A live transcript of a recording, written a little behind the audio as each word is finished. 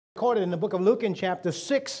Recorded in the book of Luke in chapter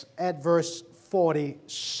 6 at verse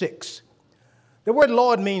 46. The word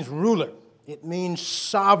Lord means ruler. It means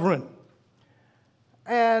sovereign.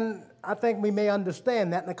 And I think we may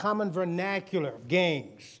understand that in the common vernacular of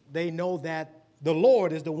games. They know that the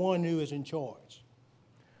Lord is the one who is in charge.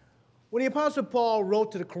 When the Apostle Paul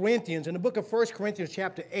wrote to the Corinthians in the book of 1 Corinthians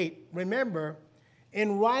chapter 8, remember,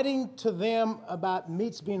 in writing to them about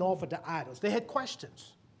meats being offered to idols, they had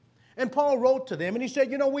questions. And Paul wrote to them, and he said,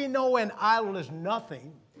 we know an idol is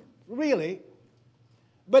nothing, really.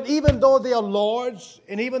 But even though they are lords,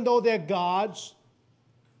 and even though they're gods,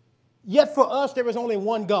 yet for us there is only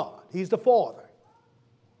one God. He's the Father.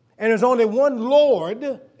 And there's only one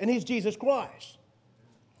Lord, and He's Jesus Christ.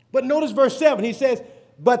 But notice verse 7, he says,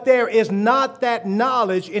 but there is not that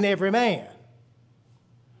knowledge in every man.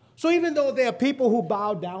 So even though there are people who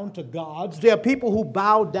bow down to gods, there are people who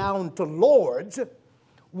bow down to lords,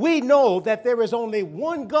 we know that there is only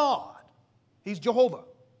one God. He's Jehovah.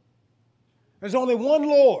 There's only one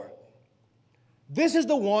Lord. This is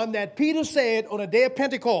the one that Peter said on the day of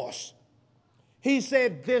Pentecost. He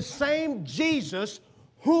said, this same Jesus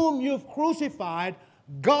whom you've crucified,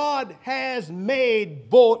 God has made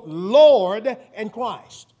both Lord and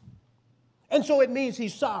Christ. And so it means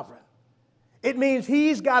He's sovereign. It means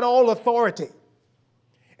He's got all authority.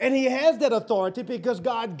 And He has that authority because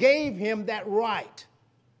God gave Him that right.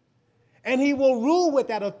 And He will rule with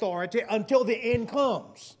that authority until the end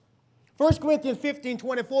comes. 1 Corinthians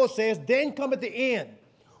 15:24 says, then cometh the end,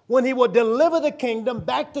 when He will deliver the kingdom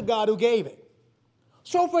back to God who gave it.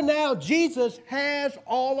 So for now, Jesus has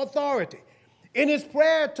all authority. In His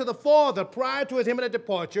prayer to the Father prior to His imminent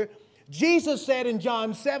departure, Jesus said in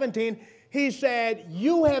John 17, He said,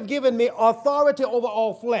 you have given me authority over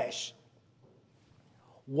all flesh.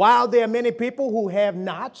 While there are many people who have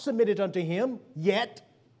not submitted unto Him yet,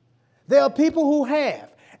 there are people who have,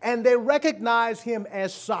 and they recognize Him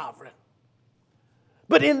as sovereign.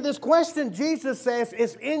 But in this question, Jesus says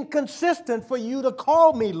it's inconsistent for you to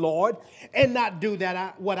call me Lord and not do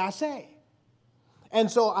what I say.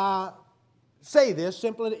 And so I say this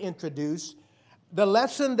simply to introduce the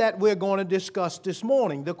lesson that we're going to discuss this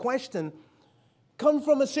morning. The question comes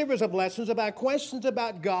from a series of lessons about questions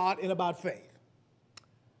about God and about faith.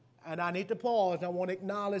 And I need to pause, and I want to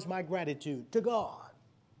acknowledge my gratitude to God.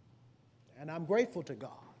 And I'm grateful to God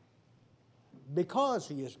because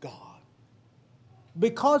He is God,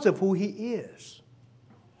 because of who He is,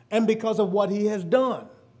 and because of what He has done.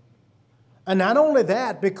 And not only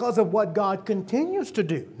that, because of what God continues to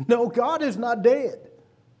do. No, God is not dead.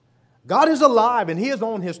 God is alive, and He is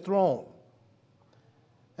on His throne.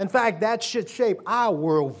 In fact, that should shape our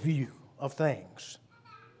worldview of things.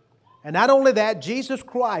 And not only that, Jesus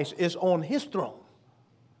Christ is on His throne.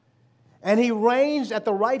 And He reigns at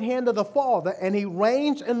the right hand of the Father, and He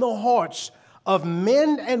reigns in the hearts of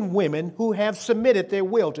men and women who have submitted their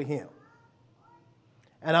will to Him.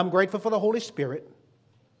 And I'm grateful for the Holy Spirit,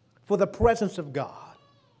 for the presence of God.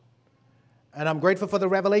 And I'm grateful for the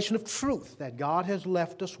revelation of truth that God has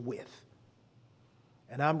left us with.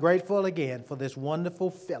 And I'm grateful again for this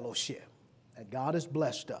wonderful fellowship that God has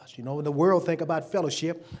blessed us. When the world think about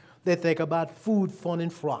fellowship, they think about food, fun,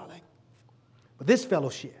 and frolic. But this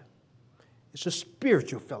fellowship, it's a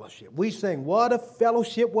spiritual fellowship. We sing, what a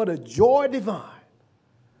fellowship, what a joy divine.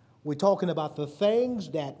 We're talking about the things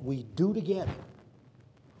that we do together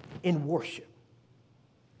in worship,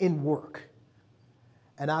 in work.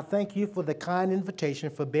 And I thank you for the kind invitation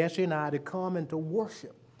for Bessie and I to come and to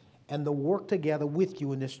worship and to work together with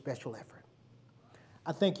you in this special effort.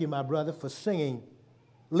 I thank you, my brother, for singing,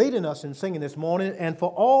 leading us in singing this morning, and for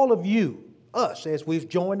all of you, us, as we've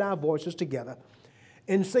joined our voices together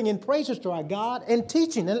in singing praises to our God and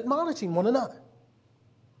teaching and admonishing one another.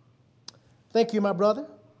 Thank you, my brother,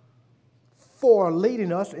 for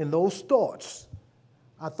leading us in those thoughts.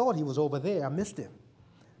 I thought he was over there. I missed him.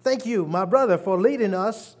 Thank you, my brother, for leading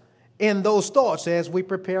us in those thoughts as we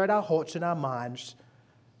prepared our hearts and our minds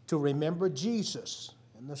to remember Jesus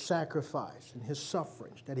and the sacrifice and His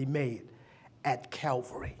sufferings that He made at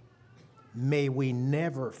Calvary. May we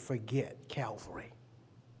never forget Calvary.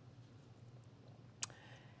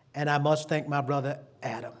 And I must thank my brother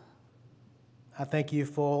Adam. I thank you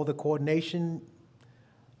for all the coordination,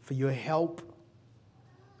 for your help.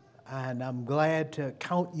 And I'm glad to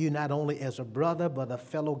count you not only as a brother, but a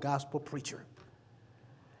fellow gospel preacher.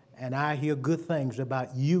 And I hear good things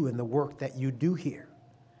about you and the work that you do here.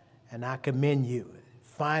 And I commend you.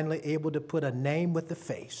 Finally able to put a name with the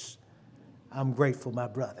face. I'm grateful, my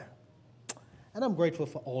brother. And I'm grateful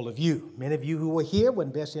for all of you. Many of you who were here when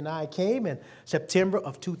Bessie and I came in September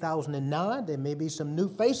of 2009. There may be some new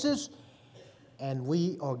faces. and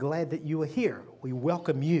we are glad that you are here. We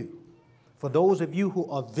welcome you. For those of you who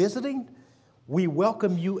are visiting, we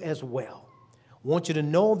welcome you as well. I want you to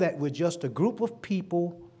know that we're just a group of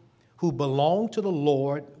people who belong to the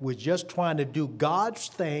Lord. We're just trying to do God's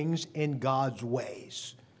things in God's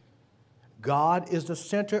ways. God is the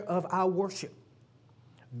center of our worship.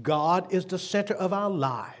 God is the center of our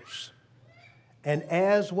lives. And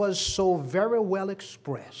as was so very well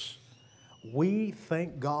expressed, we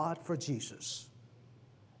thank God for Jesus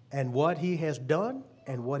and what he has done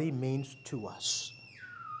and what he means to us.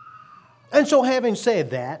 And so having said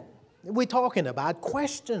that, we're talking about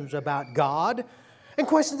questions about God and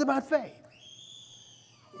questions about faith.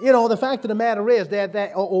 You know, the fact of the matter is that there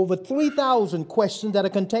are over 3,000 questions that are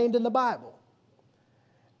contained in the Bible.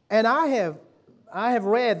 And I have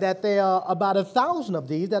read that there are about 1,000 of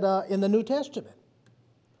these that are in the New Testament.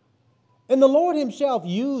 And the Lord himself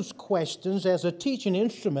used questions as a teaching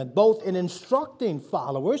instrument, both in instructing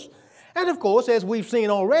followers and, of course, as we've seen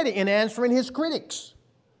already, in answering his critics.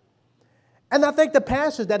 And I think the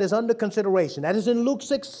passage that is under consideration, that is in Luke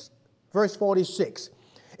 6, verse 46,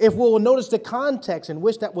 if we will notice the context in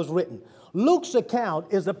which that was written, Luke's account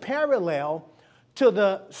is a parallel to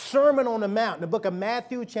the Sermon on the Mount in the book of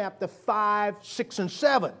Matthew chapter 5, 6, and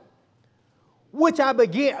 7, which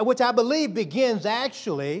I believe begins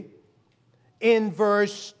actually in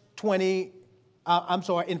verse 20.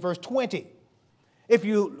 In verse 20. If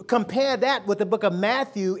you compare that with the book of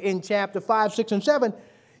Matthew in chapter 5, 6, and 7,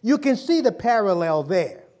 you can see the parallel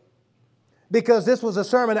there. Because this was a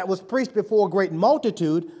sermon that was preached before a great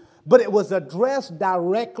multitude, but it was addressed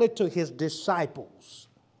directly to his disciples.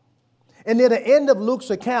 And near the end of Luke's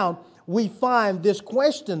account, we find this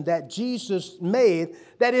question that Jesus made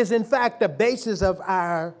that is, in fact, the basis of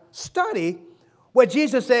our study, where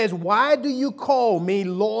Jesus says, "Why do you call me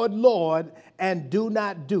Lord, Lord, and do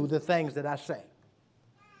not do the things that I say?"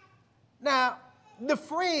 Now, the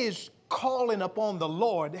phrase calling upon the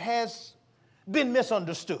Lord has been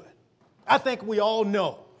misunderstood. I think we all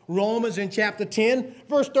know. Romans in chapter 10,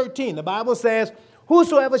 verse 13, the Bible says,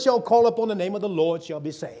 "Whosoever shall call upon the name of the Lord shall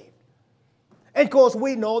be saved." And of course,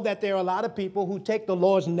 we know that there are a lot of people who take the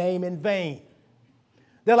Lord's name in vain.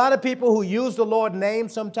 There are a lot of people who use the Lord's name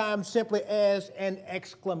sometimes simply as an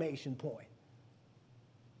exclamation point.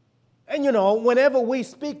 And you know, whenever we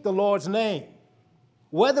speak the Lord's name,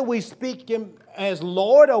 whether we speak him as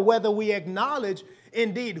Lord or whether we acknowledge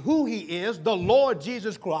indeed who he is, the Lord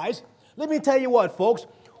Jesus Christ, let me tell you what, folks,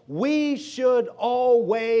 we should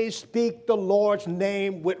always speak the Lord's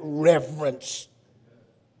name with reverence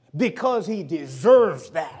because he deserves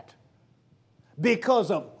that,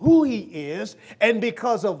 because of who he is and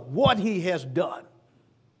because of what he has done.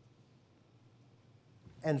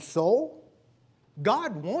 And so,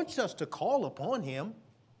 God wants us to call upon him.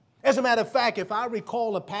 As a matter of fact, if I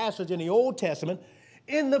recall a passage in the Old Testament,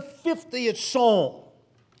 in the 50th Psalm,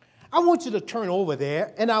 I want you to turn over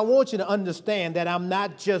there, and I want you to understand that I'm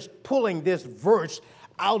not just pulling this verse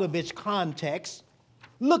out of its context.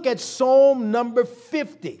 Look at Psalm number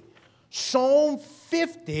 50. Psalm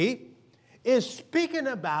 50 is speaking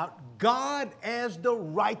about God as the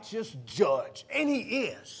righteous judge, and he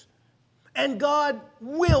is. And God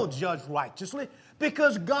will judge righteously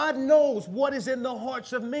because God knows what is in the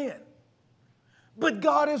hearts of men. But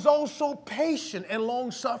God is also patient and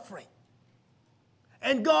long-suffering.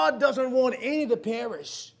 And God doesn't want any to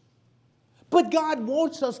perish. But God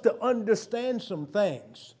wants us to understand some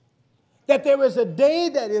things. That there is a day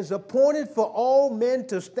that is appointed for all men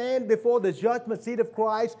to stand before the judgment seat of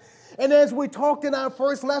Christ. And as we talked in our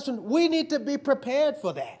first lesson, we need to be prepared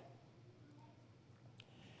for that.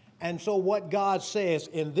 And so what God says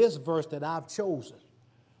in this verse that I've chosen,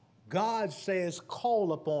 God says,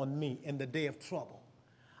 "Call upon me in the day of trouble.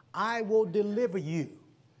 I will deliver you,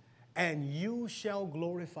 and you shall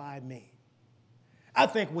glorify me." I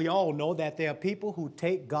think we all know that there are people who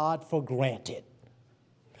take God for granted.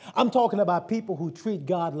 I'm talking about people who treat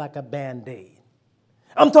God like a Band-Aid.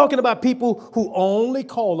 I'm talking about people who only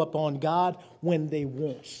call upon God when they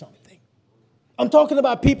want something. I'm talking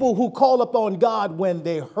about people who call upon God when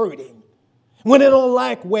they're hurting, when they don't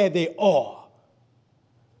like where they are.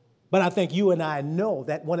 But I think you and I know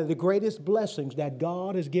that one of the greatest blessings that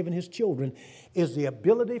God has given his children is the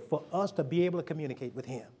ability for us to be able to communicate with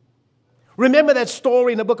him. Remember that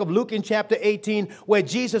story in the book of Luke in chapter 18 where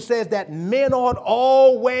Jesus says that men ought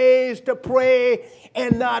always to pray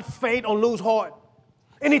and not faint or lose heart.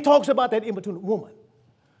 And he talks about that importunate woman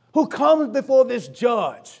who comes before this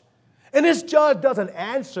judge. And this judge doesn't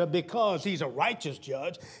answer because he's a righteous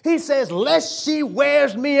judge. He says, "Lest she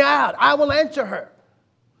wears me out, I will answer her."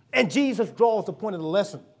 And Jesus draws the point of the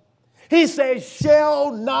lesson. He says,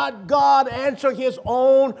 shall not God answer his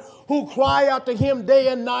own who cry out to him day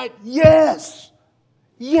and night? Yes.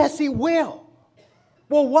 Yes, he will.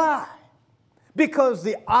 Well, why? Because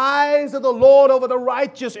the eyes of the Lord over the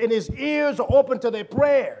righteous and his ears are open to their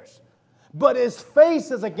prayers, but his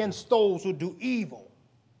face is against those who do evil.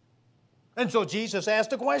 And so Jesus asked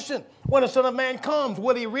the question, when the Son of Man comes,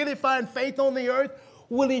 will he really find faith on the earth?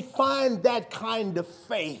 Will he find that kind of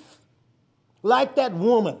faith? Like that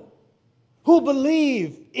woman who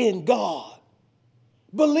believed in God,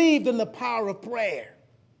 believed in the power of prayer,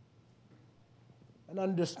 and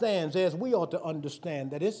understands, as we ought to understand,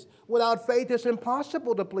 that without faith it's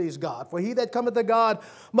impossible to please God. For he that cometh to God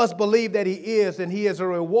must believe that he is, and he is a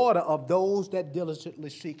rewarder of those that diligently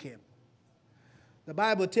seek him. The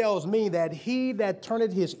Bible tells me that he that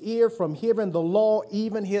turneth his ear from hearing the law,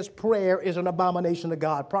 even his prayer, is an abomination to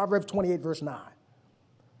God. Proverbs 28, verse 9.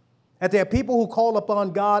 That there are people who call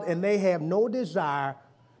upon God and they have no desire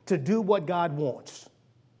to do what God wants.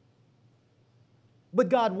 But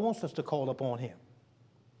God wants us to call upon him.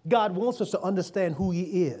 God wants us to understand who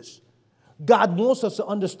he is. God wants us to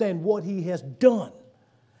understand what he has done.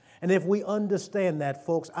 And if we understand that,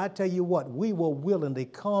 folks, I tell you what, we will willingly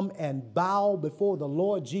come and bow before the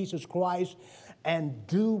Lord Jesus Christ and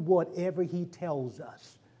do whatever he tells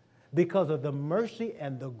us because of the mercy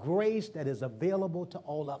and the grace that is available to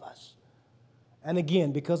all of us. And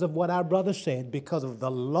again, because of what our brother said, because of the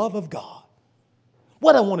love of God,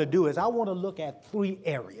 what I want to do is I want to look at 3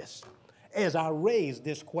 areas as I raise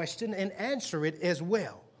this question and answer it as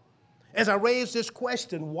well. As I raise this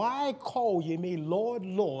question, why call ye me Lord,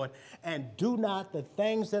 Lord, and do not the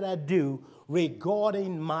things that I do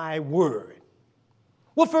regarding my word?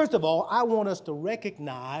 Well, first of all, I want us to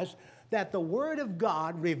recognize that the word of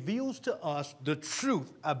God reveals to us the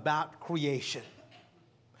truth about creation.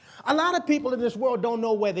 A lot of people in this world don't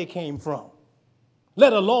know where they came from,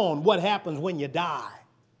 let alone what happens when you die.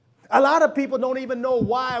 A lot of people don't even know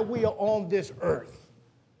why we are on this earth.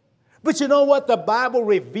 But you know what? The Bible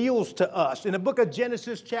reveals to us in the book of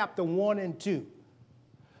Genesis chapter 1 and 2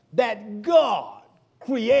 that God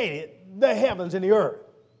created the heavens and the earth.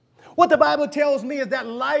 What the Bible tells me is that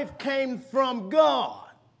life came from God.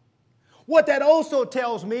 What that also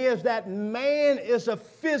tells me is that man is a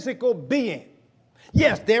physical being.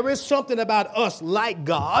 Yes, there is something about us like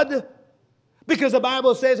God, because the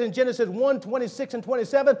Bible says in Genesis 1, 26 and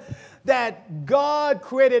 27 that God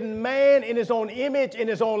created man in his own image, in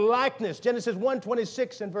his own likeness. Genesis 1,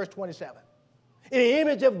 26 and verse 27. In the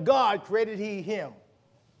image of God created he him.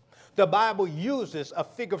 The Bible uses a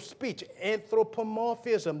figure of speech,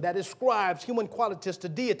 anthropomorphism, that ascribes human qualities to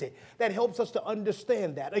deity. That helps us to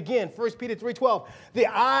understand that. Again, 1 Peter 3:12, the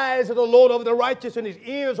eyes of the Lord over the righteous and his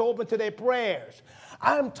ears are open to their prayers.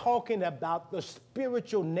 I'm talking about the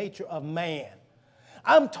spiritual nature of man.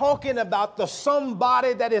 I'm talking about the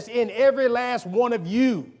somebody that is in every last one of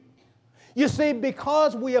you. You see,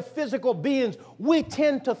 because we are physical beings, we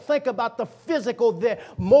tend to think about the physical there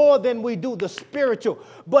more than we do the spiritual.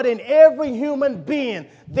 But in every human being,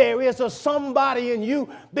 there is a somebody in you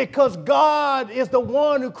because God is the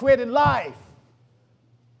one who created life.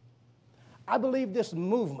 I believe this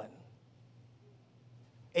movement,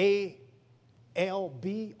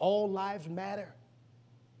 ALB, All Lives Matter.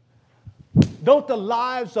 Don't the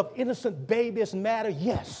lives of innocent babies matter?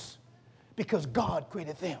 Yes, because God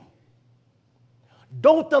created them.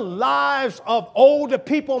 Don't the lives of older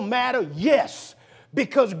people matter? Yes,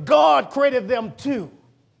 because God created them too.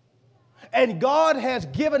 And God has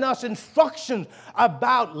given us instructions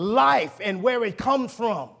about life and where it comes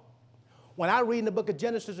from. When I read in the book of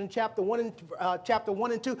Genesis in chapter 1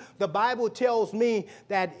 and 2, the Bible tells me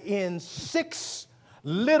that in 6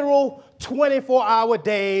 literal 24-hour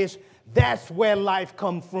days, that's where life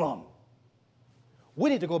comes from. We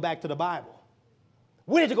need to go back to the Bible.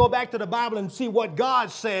 We need to go back to the Bible and see what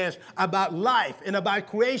God says about life and about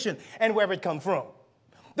creation and where it comes from.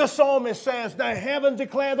 The psalmist says, the heavens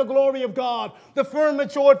declare the glory of God. The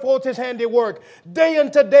firmament showeth forth his handiwork. Day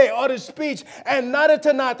unto day utters speech, and night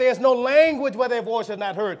unto night there is no language where their voice is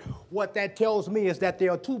not heard. What that tells me is that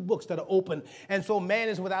there are 2 books that are open, and so man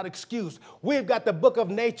is without excuse. We've got the book of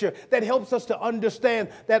nature that helps us to understand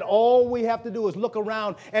that all we have to do is look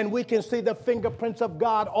around and we can see the fingerprints of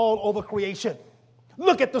God all over creation.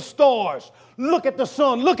 Look at the stars. Look at the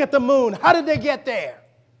sun. Look at the moon. How did they get there?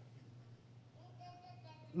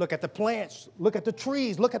 Look at the plants. Look at the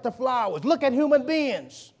trees. Look at the flowers. Look at human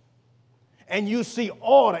beings. And you see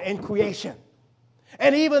order in creation.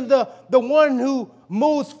 And even the one who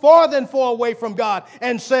moves farther and far away from God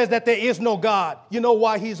and says that there is no God. You know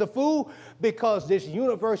why he's a fool? Because this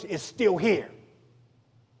universe is still here.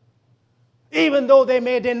 Even though they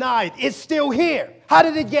may deny it, it's still here. How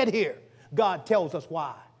did it get here? God tells us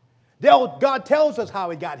why. God tells us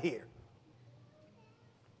how it got here.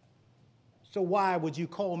 So why would you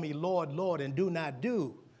call me Lord, Lord, and do not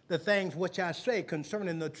do the things which I say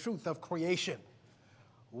concerning the truth of creation?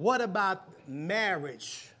 What about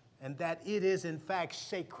marriage and that it is in fact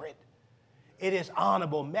sacred? It is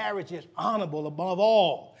honorable. Marriage is honorable above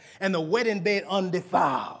all, and the wedding bed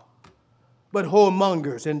undefiled. But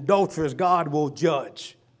whoremongers and adulterers God will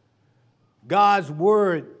judge. God's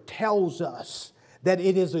word tells us that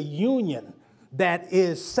it is a union that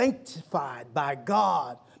is sanctified by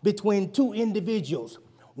God between two individuals,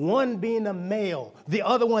 one being a male, the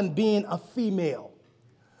other one being a female.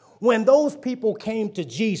 When those people came to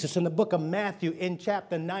Jesus in the book of Matthew in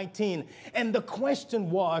chapter 19, and the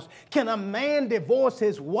question was, can a man divorce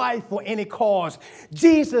his wife for any cause?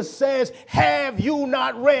 Jesus says, have you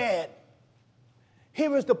not read?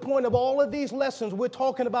 Here is the point of all of these lessons we're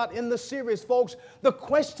talking about in the series, folks. The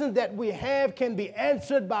questions that we have can be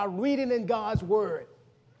answered by reading in God's word.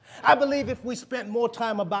 I believe if we spent more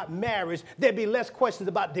time about marriage, there'd be less questions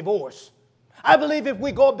about divorce. I believe if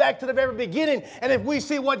we go back to the very beginning and if we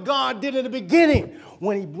see what God did in the beginning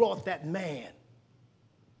when he brought that man,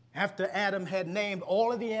 after Adam had named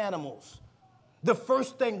all of the animals, the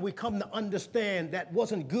first thing we come to understand that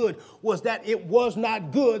wasn't good was that it was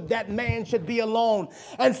not good that man should be alone.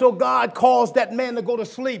 And so God caused that man to go to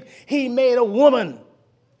sleep. He made a woman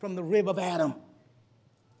from the rib of Adam.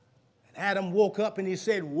 And Adam woke up and he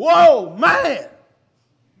said, whoa, man.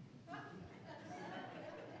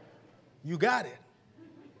 You got it.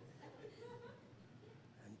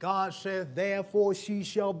 And God said, therefore she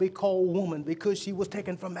shall be called woman, because she was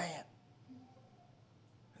taken from man.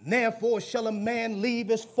 And therefore shall a man leave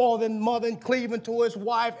his father and mother and cleave unto his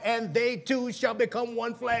wife, and they two shall become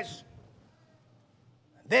one flesh.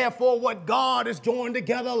 Therefore what God has joined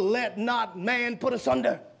together, let not man put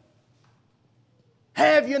asunder.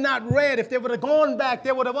 Have you not read? If they would have gone back,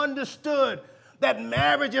 they would have understood that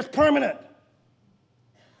marriage is permanent.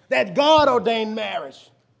 That God ordained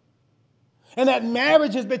marriage. And that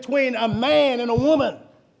marriage is between a man and a woman.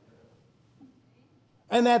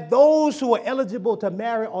 And that those who are eligible to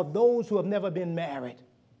marry are those who have never been married.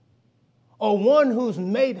 Or one whose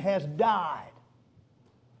mate has died.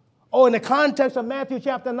 Or in the context of Matthew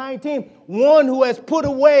chapter 19, one who has put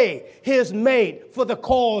away his mate for the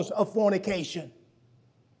cause of fornication.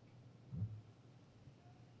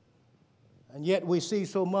 And yet we see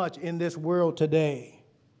so much in this world today.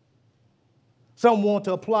 Some want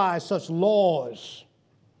to apply such laws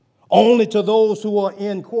only to those who are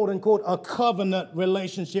in, quote unquote, a covenant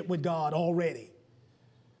relationship with God already.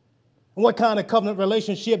 And what kind of covenant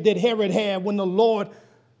relationship did Herod have when the Lord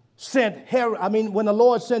sent when the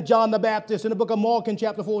Lord sent John the Baptist in the book of Mark in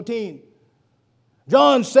chapter 14?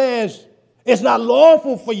 John says, it's not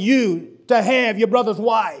lawful for you to have your brother's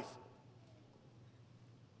wife.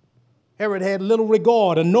 Herod had little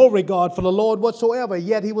regard or no regard for the Lord whatsoever,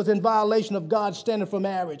 yet he was in violation of God's standard for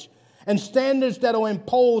marriage and standards that are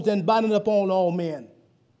imposed and binding upon all men.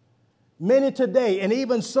 Many today, and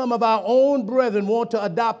even some of our own brethren, want to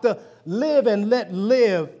adopt a live and let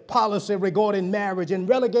live policy regarding marriage and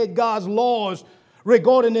relegate God's laws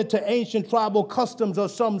regarding it to ancient tribal customs or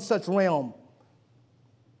some such realm.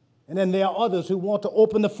 And then there are others who want to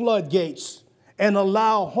open the floodgates and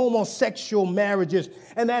allow homosexual marriages.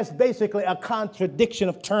 And that's basically a contradiction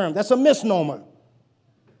of terms. That's a misnomer.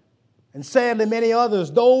 And sadly, many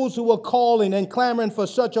others, those who are calling and clamoring for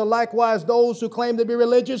such, are likewise those who claim to be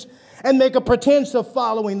religious and make a pretense of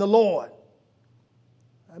following the Lord.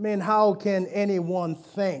 I mean, how can anyone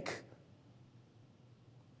think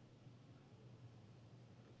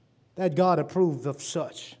that God approves of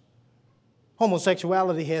such?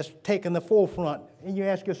 Homosexuality has taken the forefront, and you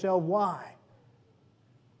ask yourself, why?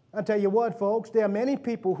 I'll tell you what, folks, there are many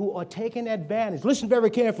people who are taking advantage, listen very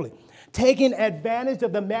carefully, taking advantage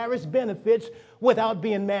of the marriage benefits without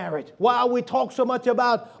being married. While we talk so much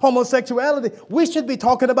about homosexuality, we should be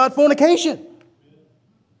talking about fornication.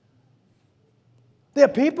 There are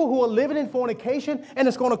people who are living in fornication, and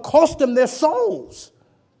it's going to cost them their souls.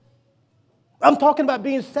 I'm talking about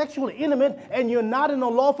being sexually intimate, and you're not in a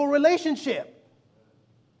lawful relationship.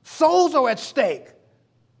 Souls are at stake.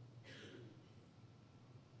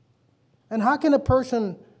 And how can a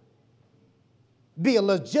person be a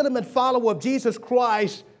legitimate follower of Jesus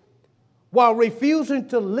Christ while refusing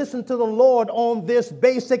to listen to the Lord on this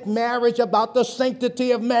basic marriage about the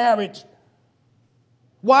sanctity of marriage?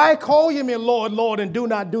 Why call you me Lord, Lord, and do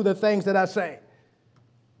not do the things that I say?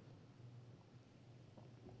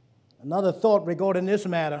 Another thought regarding this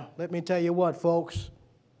matter, let me tell you what, folks.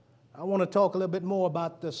 I want to talk a little bit more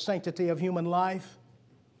about the sanctity of human life.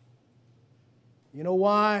 You know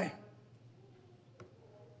why?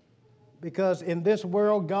 Because in this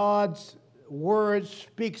world, God's word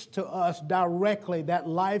speaks to us directly that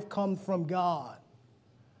life comes from God.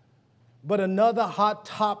 But another hot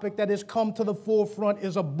topic that has come to the forefront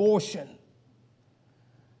is abortion.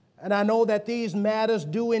 And I know that these matters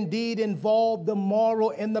do indeed involve the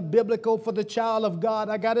moral and the biblical for the child of God.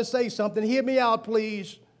 I got to say something. Hear me out,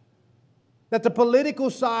 please. That the political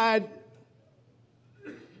side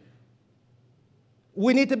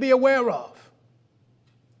we need to be aware of.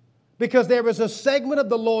 Because there is a segment of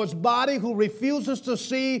the Lord's body who refuses to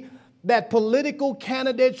see that political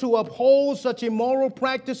candidates who uphold such immoral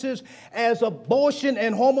practices as abortion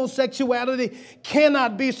and homosexuality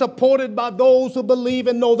cannot be supported by those who believe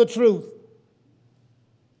and know the truth.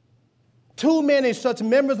 Too many such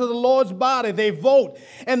members of the Lord's body, they vote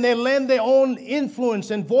and they lend their own influence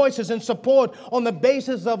and voices and support on the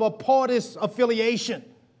basis of a party's affiliation,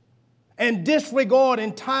 and disregard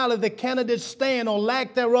entirely the candidate's stand or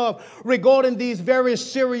lack thereof regarding these very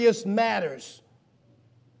serious matters.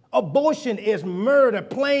 Abortion is murder,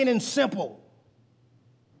 plain and simple.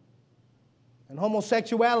 And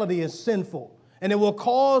homosexuality is sinful, and it will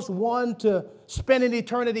cause one to spend an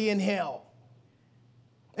eternity in hell.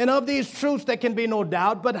 And of these truths there can be no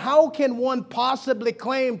doubt, but how can one possibly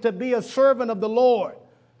claim to be a servant of the Lord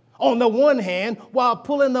on the one hand while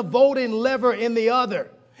pulling the voting lever in the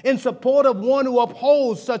other, in support of one who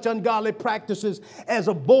upholds such ungodly practices as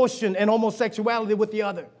abortion and homosexuality with the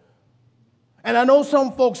other? And I know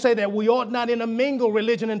some folks say that we ought not intermingle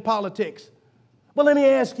religion and politics. But let me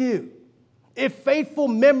ask you, if faithful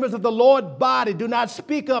members of the Lord's body do not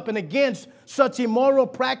speak up and against such immoral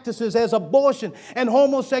practices as abortion and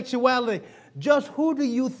homosexuality, just who do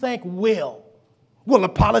you think will? Will the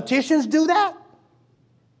politicians do that?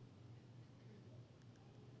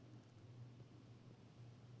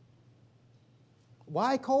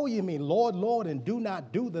 Why call you me Lord, Lord, and do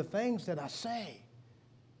not do the things that I say?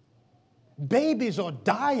 Babies are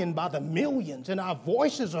dying by the millions, and our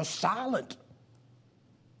voices are silent.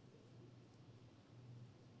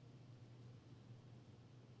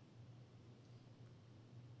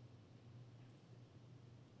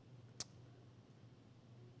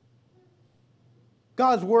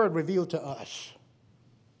 God's word revealed to us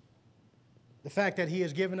the fact that he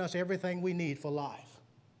has given us everything we need for life.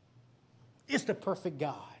 It's the perfect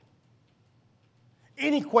guide.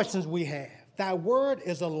 Any questions we have, thy word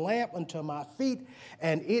is a lamp unto my feet,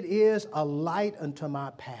 and it is a light unto my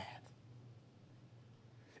path.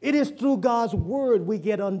 It is through God's word we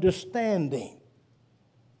get understanding.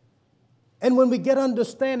 And when we get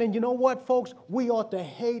understanding, you know what, folks? We ought to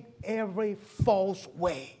hate every false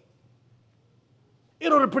way.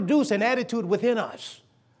 It ought to produce an attitude within us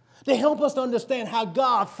to help us to understand how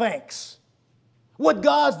God thinks, what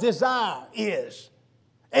God's desire is,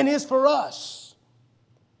 and is for us.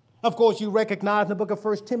 Of course, you recognize in the book of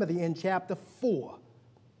 1 Timothy in chapter 4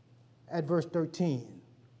 at verse 13,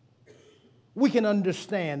 we can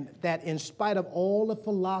understand that in spite of all the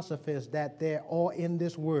philosophies that there are in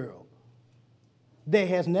this world, there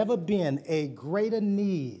has never been a greater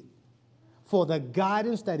need for the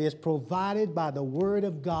guidance that is provided by the Word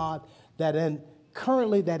of God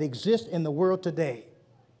currently that exists in the world today.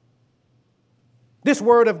 This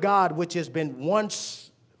Word of God, which has been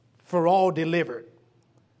once for all delivered,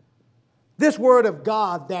 this Word of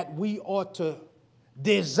God that we ought to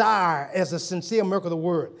desire as a sincere miracle of the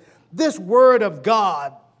Word, this Word of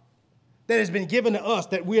God that has been given to us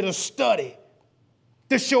that we're to study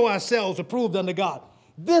to show ourselves approved unto God,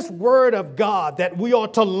 this Word of God that we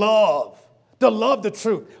ought to love the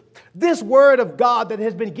truth. This Word of God that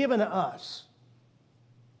has been given to us.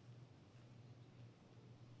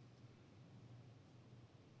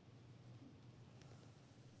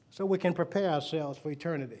 So we can prepare ourselves for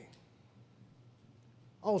eternity.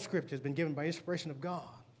 All Scripture has been given by inspiration of God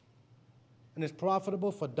and is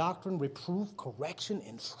profitable for doctrine, reproof, correction,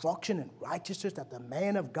 instruction, and righteousness, that the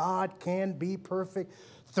man of God can be perfect,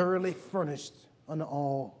 thoroughly furnished unto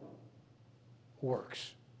all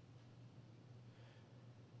works.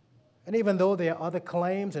 And even though there are other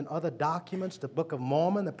claims and other documents, the Book of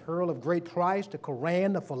Mormon, the Pearl of Great Price, the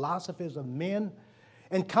Koran, the philosophies of men,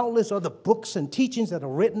 and countless other books and teachings that are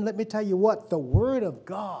written, let me tell you what, the Word of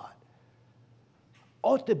God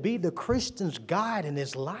ought to be the Christian's guide in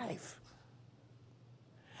his life.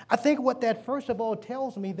 I think what that first of all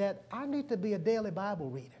tells me that I need to be a daily Bible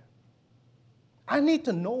reader. I need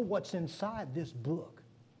to know what's inside this book.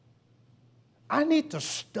 I need to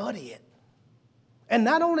study it. And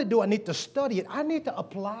not only do I need to study it, I need to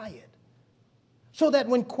apply it. so that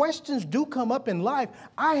when questions do come up in life,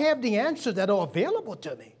 I have the answers that are available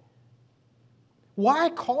to me. Why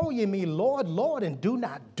call ye me Lord, Lord, and do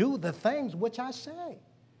not do the things which I say?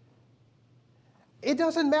 It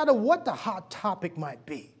doesn't matter what the hot topic might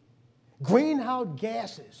be. Greenhouse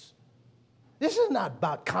gases. This is not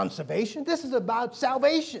about conservation. This is about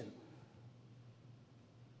salvation.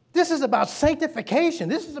 This is about sanctification.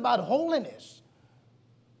 This is about holiness.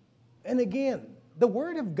 And again, the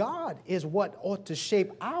Word of God is what ought to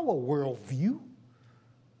shape our worldview.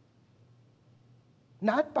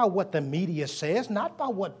 Not by what the media says, not by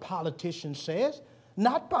what politicians says,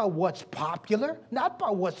 not by what's popular, not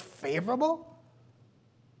by what's favorable.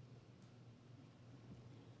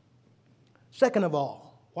 Second of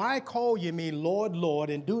all, why call ye me Lord, Lord,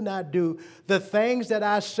 and do not do the things that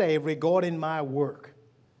I say regarding my work?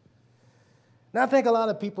 Now, I think a lot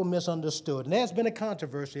of people misunderstood, and there's been a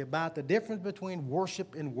controversy about the difference between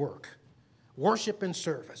worship and work, worship and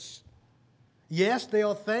service. Yes, there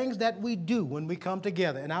are things that we do when we come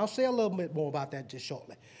together, and I'll say a little bit more about that just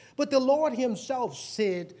shortly. But the Lord himself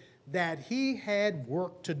said that he had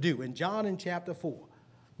work to do. In John in chapter 4,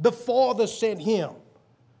 the Father sent him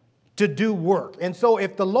to do work. And so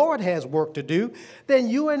if the Lord has work to do, then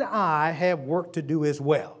you and I have work to do as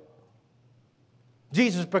well.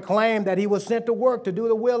 Jesus proclaimed that he was sent to work to do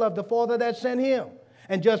the will of the Father that sent him.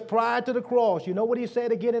 And just prior to the cross, you know what he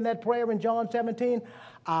said again in that prayer in John 17?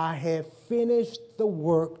 I have finished the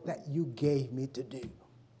work that you gave me to do.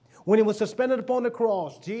 When he was suspended upon the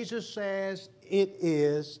cross, Jesus says, it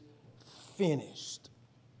is finished.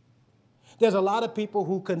 There's a lot of people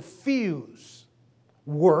who confuse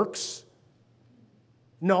works.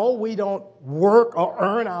 No, we don't work or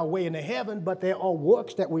earn our way into heaven, but there are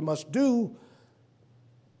works that we must do.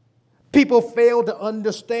 People fail to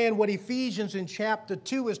understand what Ephesians in chapter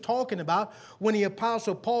 2 is talking about when the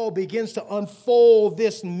Apostle Paul begins to unfold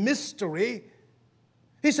this mystery.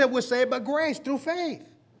 He said we're saved by grace through faith.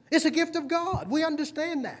 It's a gift of God. We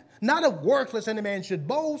understand that. Not of works lest any man should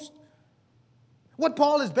boast. What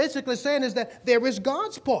Paul is basically saying is that there is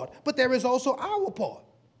God's part, but there is also our part.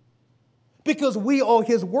 Because we are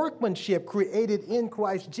his workmanship created in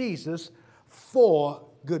Christ Jesus for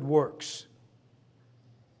good works.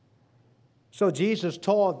 So Jesus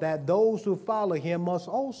taught that those who follow him must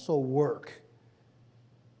also work.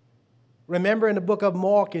 Remember in the book of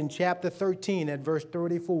Mark in chapter 13 at verse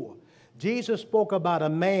 34, Jesus spoke about a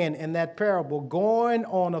man in that parable going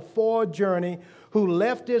on a far journey who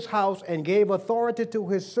left his house and gave authority to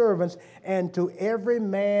his servants and to every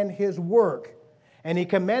man his work. And he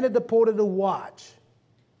commanded the porter to watch.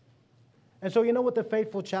 And so you know what the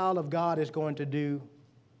faithful child of God is going to do?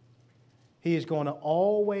 He is going to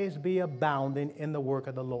always be abounding in the work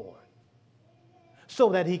of the Lord so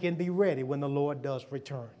that he can be ready when the Lord does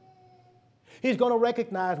return. He's going to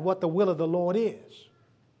recognize what the will of the Lord is.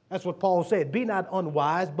 That's what Paul said. Be not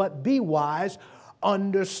unwise, but be wise,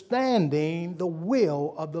 understanding the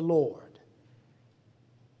will of the Lord.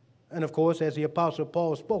 And of course, as the Apostle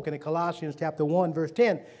Paul spoke in Colossians chapter 1, verse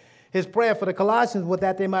 10, his prayer for the Colossians was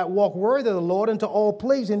that they might walk worthy of the Lord unto all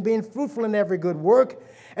pleasing, being fruitful in every good work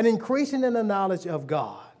and increasing in the knowledge of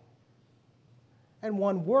God. And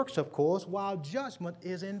one works, of course, while judgment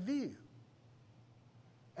is in view.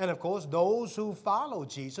 And of course, those who follow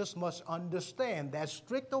Jesus must understand that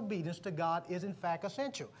strict obedience to God is in fact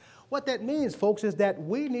essential. What that means, folks, is that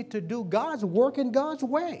we need to do God's work in God's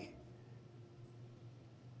way.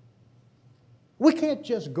 We can't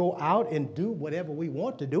just go out and do whatever we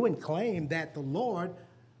want to do and claim that the Lord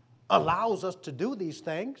allows us to do these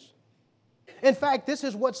things. In fact, this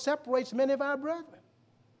is what separates many of our brethren.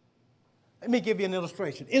 Let me give you an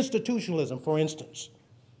illustration. Institutionalism, for instance.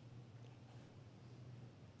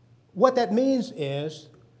 What that means is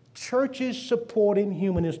churches supporting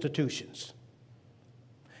human institutions.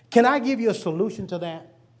 Can I give you a solution to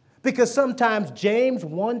that? Because sometimes James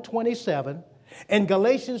 1:27 and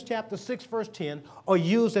Galatians chapter 6, verse 10 are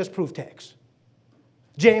used as proof texts.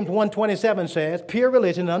 James 1:27 says, pure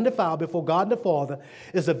religion undefiled before God the Father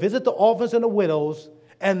is to visit the orphans and the widows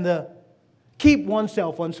and to keep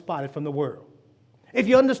oneself unspotted from the world. If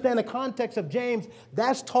you understand the context of James,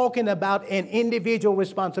 that's talking about an individual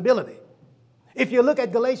responsibility. If you look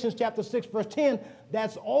at Galatians chapter 6, verse 10,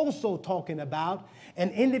 that's also talking about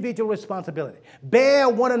an individual responsibility. Bear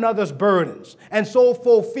one another's burdens and so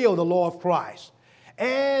fulfill the law of Christ.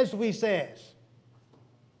 As we says,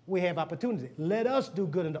 we have opportunity. Let us do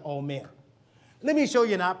good unto all men. Let me show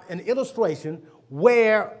you an illustration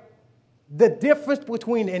where the difference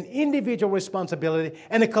between an individual responsibility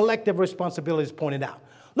and a collective responsibility is pointed out.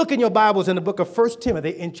 Look in your Bibles in the book of 1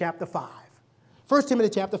 Timothy in chapter 5. 1 Timothy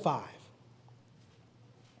chapter 5.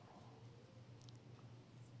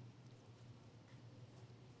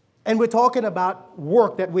 And we're talking about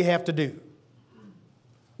work that we have to do.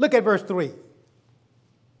 Look at verse 3.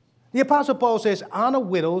 The Apostle Paul says, honor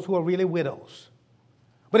widows who are really widows.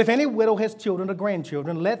 But if any widow has children or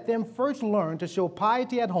grandchildren, let them first learn to show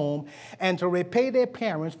piety at home and to repay their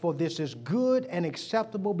parents, for this is good and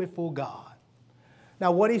acceptable before God.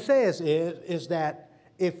 Now, what he says is that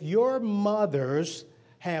if your mothers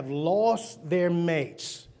have lost their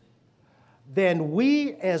mates, then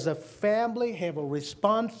we as a family have a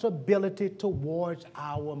responsibility towards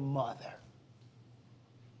our mother.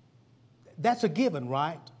 That's a given,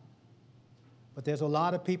 right? But there's a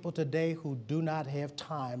lot of people today who do not have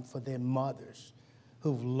time for their mothers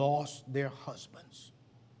who've lost their husbands.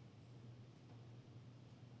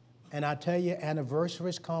 And I tell you,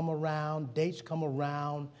 anniversaries come around, dates come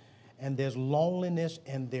around, and there's loneliness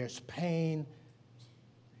and there's pain.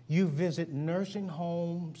 You visit nursing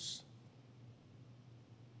homes,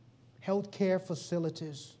 healthcare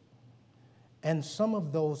facilities, and some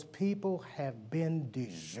of those people have been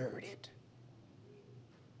deserted.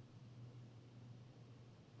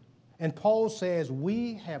 And Paul says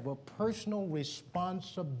we have a personal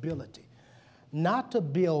responsibility not to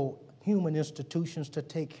build human institutions to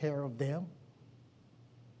take care of them.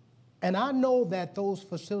 And I know that those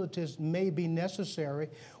facilities may be necessary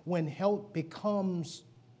when health becomes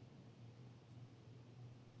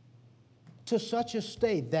to such a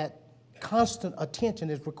state that constant attention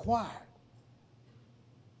is required.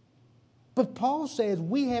 But Paul says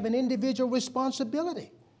we have an individual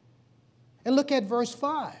responsibility. And look at verse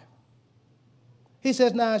 5. He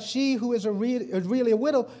says, now she who is really a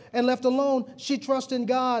widow and left alone, she trusts in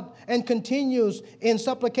God and continues in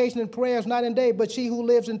supplication and prayers night and day. But she who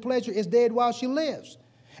lives in pleasure is dead while she lives.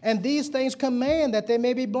 And these things command that they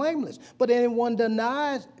may be blameless. But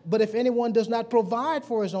if anyone does not provide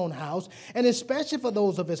for his own house, and especially for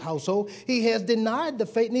those of his household, he has denied the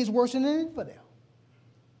faith and he's worse than an infidel.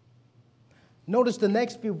 Notice the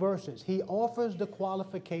next few verses. He offers the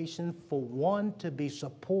qualification for one to be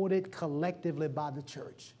supported collectively by the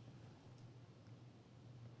church.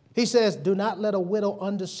 He says, do not let a widow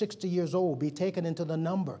under 60 years old be taken into the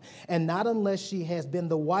number, and not unless she has been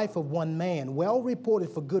the wife of one man, well reported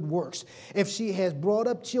for good works, if she has brought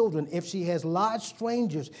up children, if she has lodged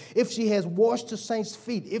strangers, if she has washed the saints'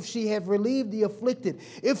 feet, if she has relieved the afflicted,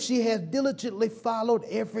 if she has diligently followed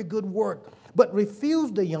every good work. But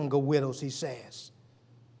refuse the younger widows, he says.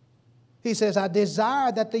 He says, I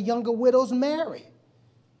desire that the younger widows marry.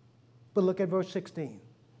 But look at verse 16.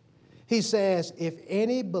 He says, if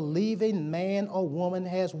any believing man or woman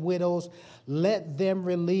has widows, let them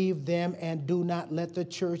relieve them, and do not let the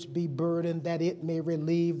church be burdened, that it may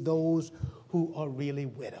relieve those who are really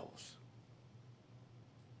widows.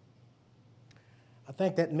 I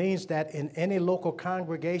think that means that in any local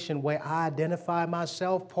congregation where I identify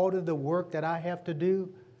myself, part of the work that I have to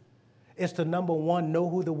do is to, number one, know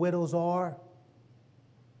who the widows are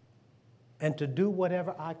and to do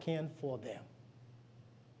whatever I can for them.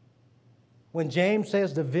 When James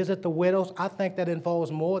says to visit the widows, I think that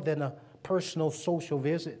involves more than a personal social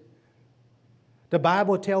visit. The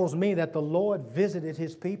Bible tells me that the Lord visited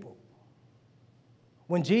his people.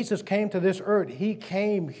 When Jesus came to this earth, he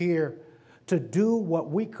came here to do what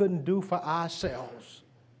we couldn't do for ourselves.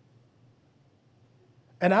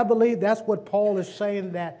 And I believe that's what Paul is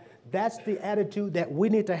saying, that's the attitude that we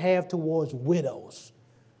need to have towards widows.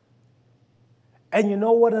 And you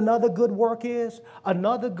know what another good work is?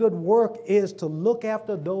 Another good work is to look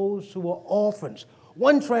after those who are orphans.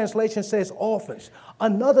 One translation says orphans.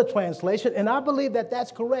 Another translation, and I believe that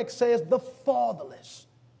that's correct, says the fatherless.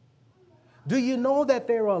 Do you know that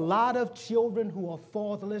there are a lot of children who are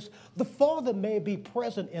fatherless? The father may be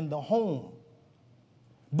present in the home,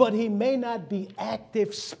 but he may not be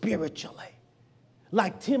active spiritually,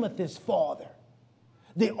 like Timothy's father.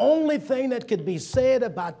 The only thing that could be said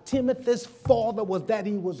about Timothy's father was that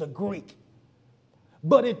he was a Greek.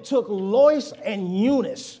 But it took Lois and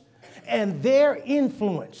Eunice and their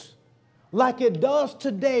influence, like it does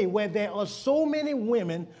today, where there are so many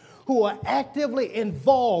women who are actively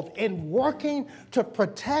involved in working to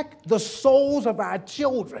protect the souls of our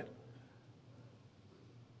children.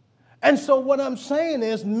 And so what I'm saying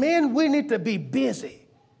is, men, we need to be busy,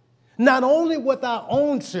 not only with our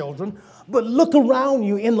own children, but look around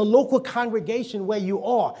you in the local congregation where you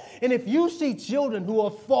are. And if you see children who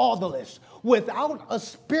are fatherless, without a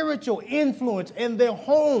spiritual influence in their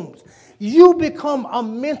homes, you become a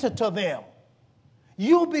mentor to them.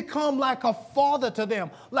 You become like a father to them,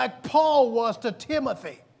 like Paul was to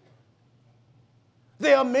Timothy.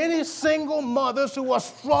 There are many single mothers who are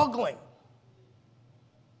struggling,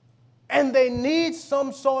 and they need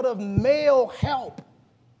some sort of male help.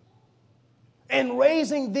 in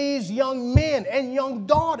raising these young men and young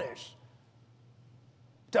daughters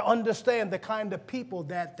to understand the kind of people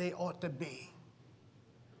that they ought to be.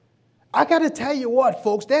 I got to tell you what,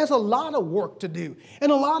 folks, there's a lot of work to do.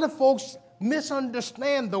 And a lot of folks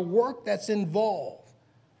misunderstand the work that's involved.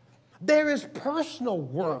 There is personal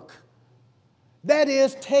work. That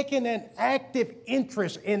is taking an active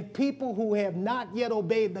interest in people who have not yet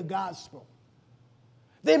obeyed the gospel.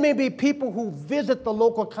 There may be people who visit the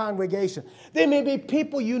local congregation. There may be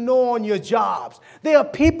people you know on your jobs. There are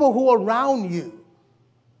people who are around you.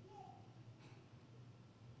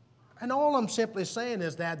 And all I'm simply saying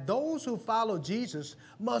is that those who follow Jesus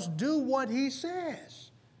must do what he says.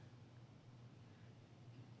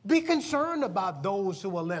 Be concerned about those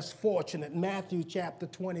who are less fortunate. Matthew chapter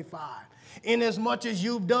 25. Inasmuch as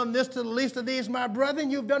you've done this to the least of these, my brethren,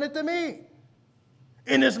 you've done it to me.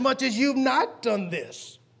 Inasmuch as you've not done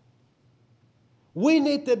this. We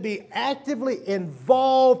need to be actively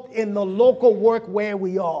involved in the local work where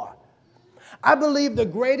we are. I believe the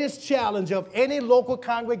greatest challenge of any local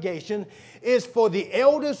congregation is for the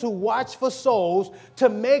elders who watch for souls to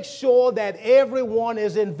make sure that everyone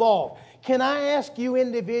is involved. Can I ask you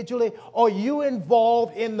individually, are you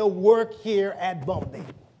involved in the work here at Bumby?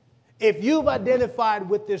 If you've identified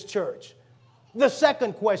with this church, the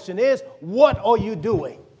second question is, what are you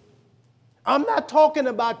doing? I'm not talking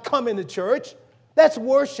about coming to church. That's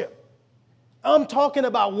worship. I'm talking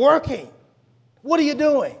about working. What are you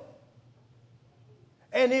doing?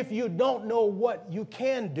 And if you don't know what you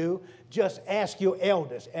can do, just ask your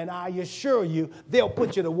elders, and I assure you, they'll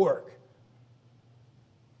put you to work.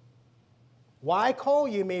 Why call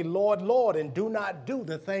ye me Lord, Lord, and do not do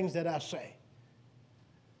the things that I say?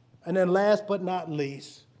 And then last but not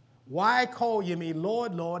least, why call ye me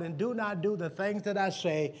Lord, Lord, and do not do the things that I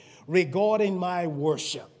say regarding my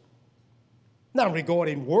worship? Now,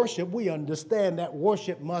 regarding worship, we understand that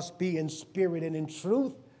worship must be in spirit and in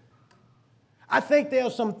truth. I think there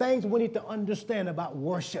are some things we need to understand about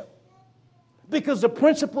worship, because the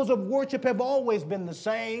principles of worship have always been the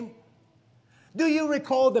same. Do you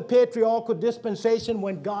recall the patriarchal dispensation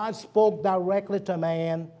when God spoke directly to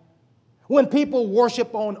man? When people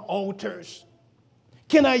worship on altars?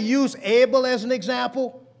 Can I use Abel as an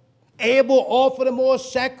example? Abel offered a more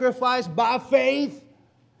sacrifice by faith.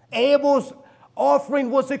 Abel's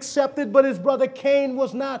offering was accepted, but his brother Cain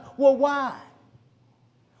was not. Well, why?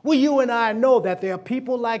 Well, you and I know that there are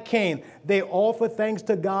people like Cain. They offer things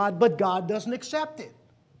to God, but God doesn't accept it.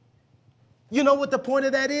 You know what the point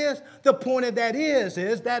of that is? The point of that is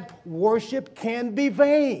that worship can be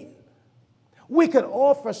vain. We could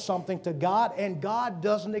offer something to God, and God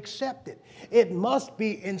doesn't accept it. It must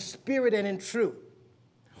be in spirit and in truth.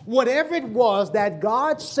 Whatever it was that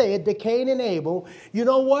God said to Cain and Abel, you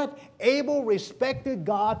know what? Abel respected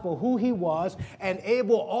God for who he was, and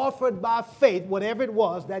Abel offered by faith whatever it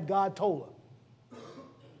was that God told him.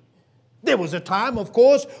 There was a time, of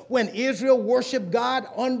course, when Israel worshiped God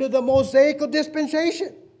under the Mosaical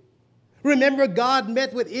dispensation. Remember, God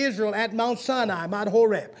met with Israel at Mount Sinai, Mount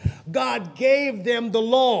Horeb. God gave them the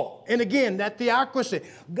law. And again, that theocracy.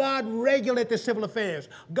 God regulated their civil affairs.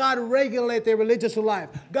 God regulated their religious life.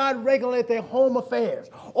 God regulated their home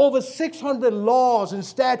affairs. Over 600 laws and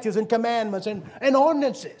statutes and commandments and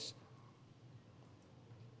ordinances.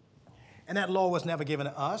 And that law was never given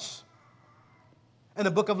to us. In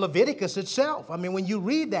the book of Leviticus itself, I mean, when you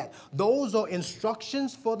read that, those are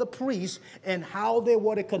instructions for the priests and how they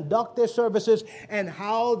were to conduct their services and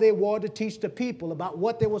how they were to teach the people about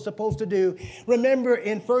what they were supposed to do. Remember,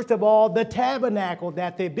 in first of all, the tabernacle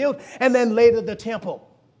that they built, and then later the temple.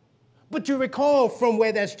 But you recall from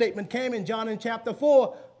where that statement came in John in chapter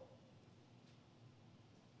 4,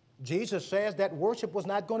 Jesus says that worship was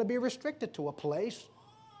not going to be restricted to a place.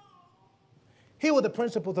 Here were the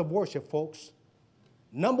principles of worship, folks.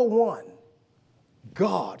 Number one,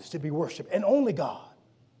 God is to be worshiped, and only God.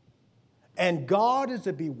 And God is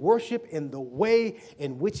to be worshiped in the way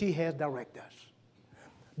in which he has directed us.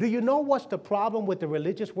 Do you know what's the problem with the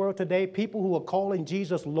religious world today? People who are calling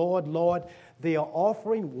Jesus Lord, Lord, they are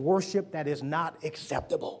offering worship that is not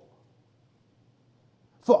acceptable.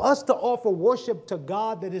 For us to offer worship to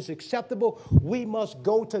God that is acceptable, we must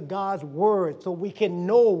go to God's word so we can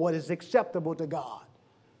know what is acceptable to God.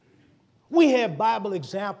 We have Bible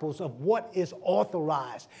examples of what is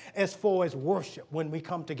authorized as far as worship when we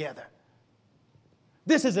come together.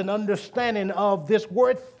 This is an understanding of this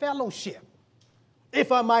word fellowship.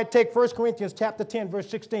 If I might take 1 Corinthians chapter 10, verse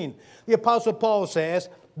 16, the Apostle Paul says,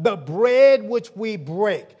 the bread which we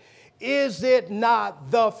break, is it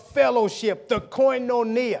not the fellowship, the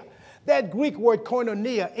koinonia, That Greek word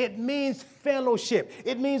koinonia, it means fellowship.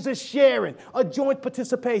 It means a sharing, a joint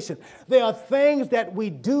participation. There are things that we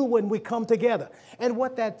do when we come together. And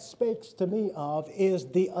what that speaks to me of is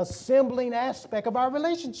the assembling aspect of our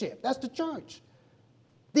relationship. That's the church.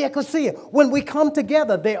 The ecclesia. When we come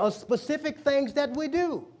together, there are specific things that we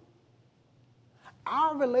do.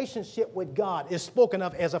 Our relationship with God is spoken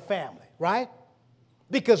of as a family, right?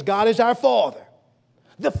 Because God is our Father.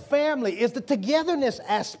 The family is the togetherness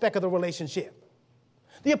aspect of the relationship.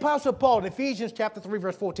 The Apostle Paul in Ephesians chapter 3,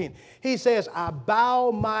 verse 14, he says, I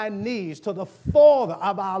bow my knees to the Father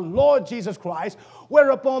of our Lord Jesus Christ,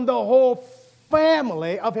 whereupon the whole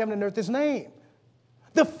family of heaven and earth is named.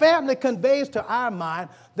 The family conveys to our mind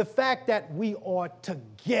the fact that we are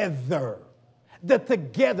together. The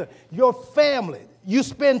together, your family, you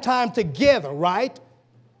spend time together, right?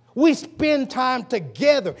 We spend time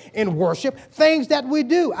together in worship, things that we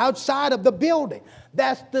do outside of the building.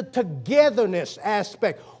 That's the togetherness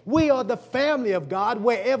aspect. We are the family of God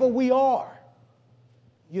wherever we are.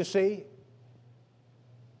 You see?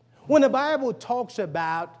 When the Bible talks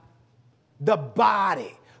about the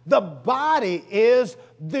body is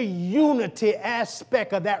the unity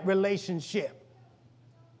aspect of that relationship.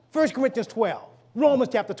 1 Corinthians 12, Romans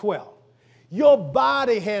chapter 12. Your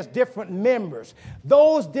body has different members.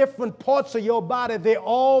 Those different parts of your body, they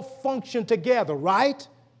all function together, right?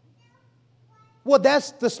 Well,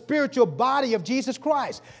 that's the spiritual body of Jesus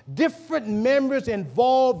Christ. Different members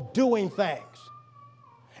involved doing things.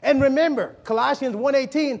 And remember, Colossians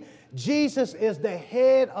 1:18, Jesus is the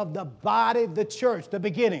head of the body, the church, the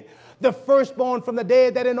beginning. The firstborn from the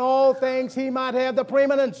dead, that in all things he might have the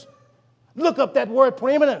preeminence. Look up that word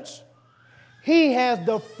preeminence. He has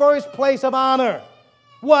the first place of honor.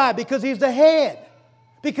 Why? Because he's the head.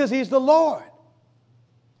 Because he's the Lord.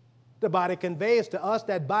 The body conveys to us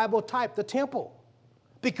that Bible type, the temple.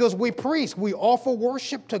 Because we priests, we offer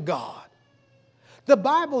worship to God. The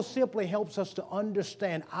Bible simply helps us to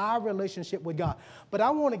understand our relationship with God. But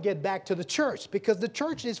I want to get back to the church, because the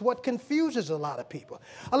church is what confuses a lot of people.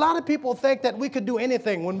 A lot of people think that we could do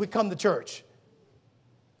anything when we come to church,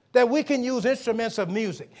 that we can use instruments of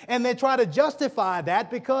music. And they try to justify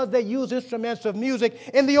that because they use instruments of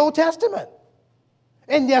music in the Old Testament.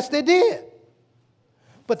 And yes, they did.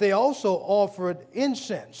 But they also offered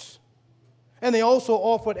incense. And they also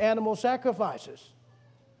offered animal sacrifices.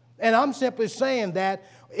 And I'm simply saying that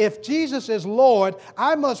if Jesus is Lord,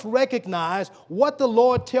 I must recognize what the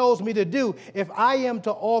Lord tells me to do if I am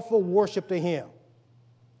to offer worship to him.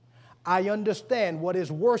 I understand what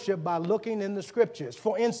is worship by looking in the scriptures.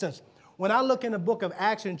 For instance, when I look in the book of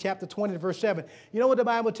Acts in chapter 20, verse 7, you know what the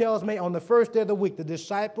Bible tells me? On the first day of the week, the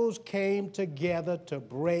disciples came together to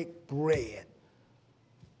break bread.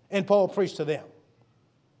 And Paul preached to them.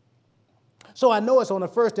 So I know it's on the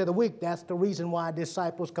first day of the week. That's the reason why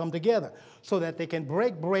disciples come together, so that they can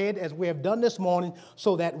break bread as we have done this morning,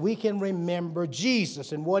 so that we can remember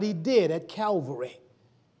Jesus and what he did at Calvary.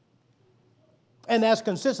 And that's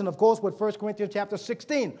consistent, of course, with 1 Corinthians chapter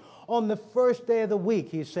 16. On the first day of the week,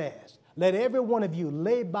 he says, let every one of you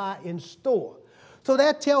lay by in store. So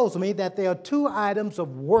that tells me that there are two items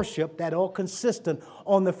of worship that are consistent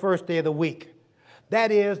on the first day of the week. That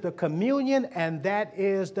is the communion, and that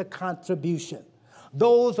is the contribution.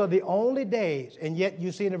 Those are the only days, and yet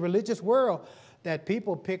you see in the religious world that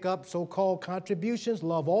people pick up so-called contributions,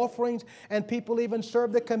 love offerings, and people even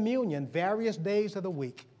serve the communion various days of the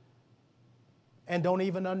week and don't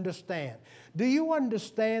even understand. Do you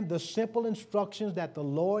understand the simple instructions that the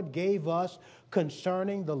Lord gave us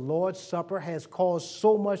concerning the Lord's Supper has caused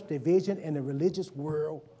so much division in the religious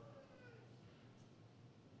world?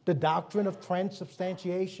 The doctrine of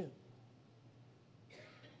transubstantiation,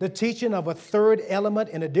 the teaching of a third element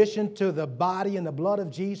in addition to the body and the blood of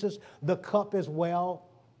Jesus, the cup as well.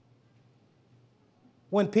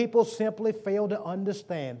 When people simply fail to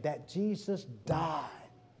understand that Jesus died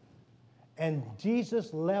and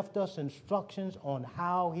Jesus left us instructions on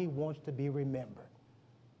how he wants to be remembered.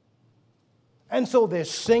 And so there's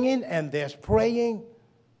singing and there's praying.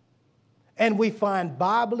 And we find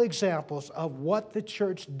Bible examples of what the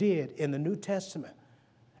church did in the New Testament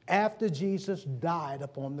after Jesus died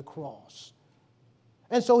upon the cross.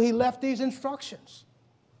 And so he left these instructions.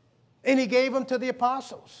 And he gave them to the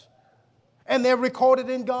apostles. And they're recorded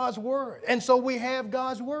in God's Word. And so we have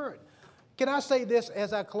God's Word. Can I say this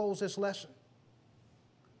as I close this lesson?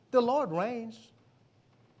 The Lord reigns.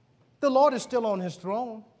 The Lord is still on his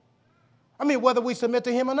throne. I mean, whether we submit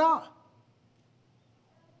to him or not.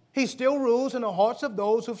 He still rules in the hearts of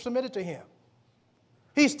those who've submitted to him.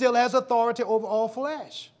 He still has authority over all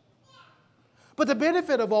flesh. But the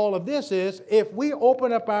benefit of all of this is if we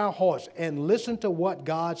open up our hearts and listen to what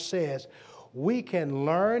God says, we can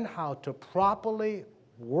learn how to properly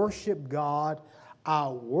worship God.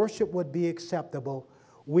 Our worship would be acceptable.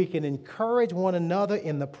 We can encourage one another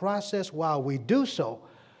in the process while we do so.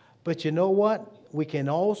 But you know what? We can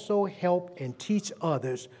also help and teach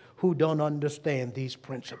others who don't understand these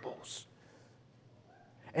principles.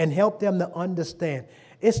 And help them to understand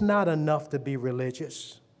it's not enough to be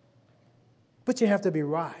religious, but you have to be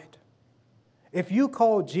right. If you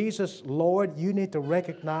call Jesus Lord, you need to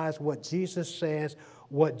recognize what Jesus says,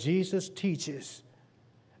 what Jesus teaches,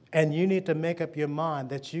 and you need to make up your mind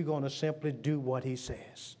that you're going to simply do what he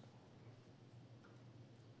says.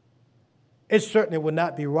 It certainly would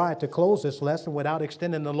not be right to close this lesson without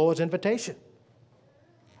extending the Lord's invitation.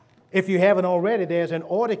 If you haven't already, there's an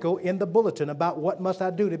article in the bulletin about what must I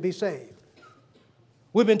do to be saved.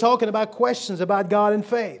 We've been talking about questions about God and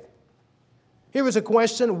faith. Here is a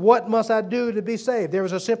question, what must I do to be saved? There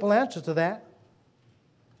is a simple answer to that.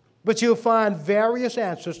 But you'll find various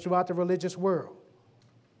answers throughout the religious world.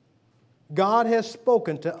 God has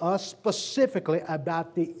spoken to us specifically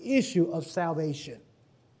about the issue of salvation.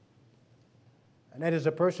 And that is,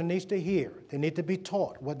 a person needs to hear. They need to be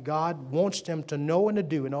taught what God wants them to know and to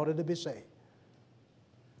do in order to be saved.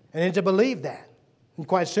 And then to believe that. And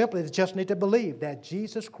quite simply, they just need to believe that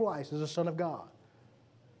Jesus Christ is the Son of God.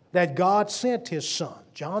 That God sent his Son.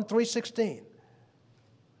 John 3:16.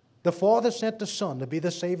 The Father sent the Son to be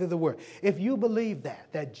the Savior of the world. If you believe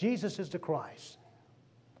that Jesus is the Christ,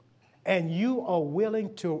 and you are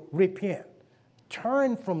willing to repent,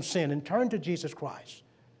 turn from sin and turn to Jesus Christ,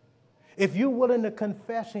 if you're willing to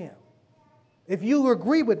confess him, if you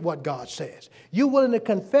agree with what God says, you're willing to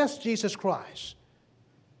confess Jesus Christ,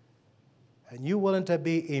 and you're willing to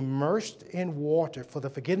be immersed in water for the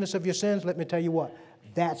forgiveness of your sins, let me tell you what,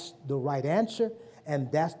 that's the right answer,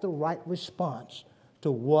 and that's the right response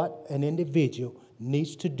to what an individual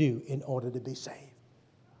needs to do in order to be saved.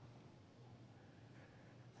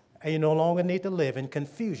 And you no longer need to live in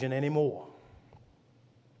confusion anymore.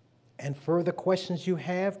 And further questions you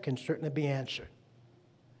have can certainly be answered.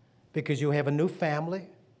 Because you have a new family,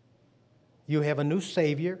 you have a new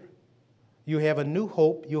Savior, you have a new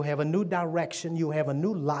hope, you have a new direction, you have a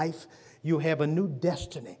new life, you have a new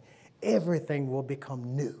destiny. Everything will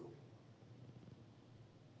become new.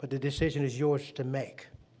 But the decision is yours to make.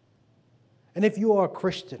 And if you are a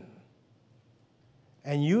Christian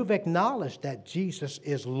and you've acknowledged that Jesus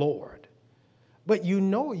is Lord, but you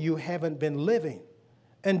know you haven't been living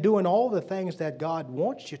and doing all the things that God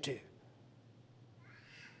wants you to,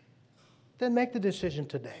 then make the decision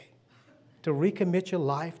today to recommit your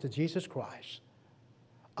life to Jesus Christ.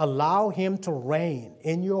 Allow him to reign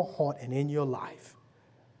in your heart and in your life.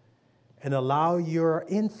 And allow your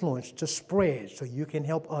influence to spread so you can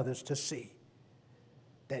help others to see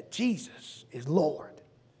that Jesus is Lord.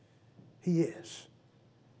 He is.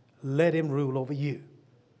 Let him rule over you.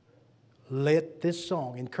 Let this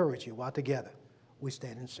song encourage you while together we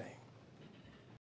stand and sing.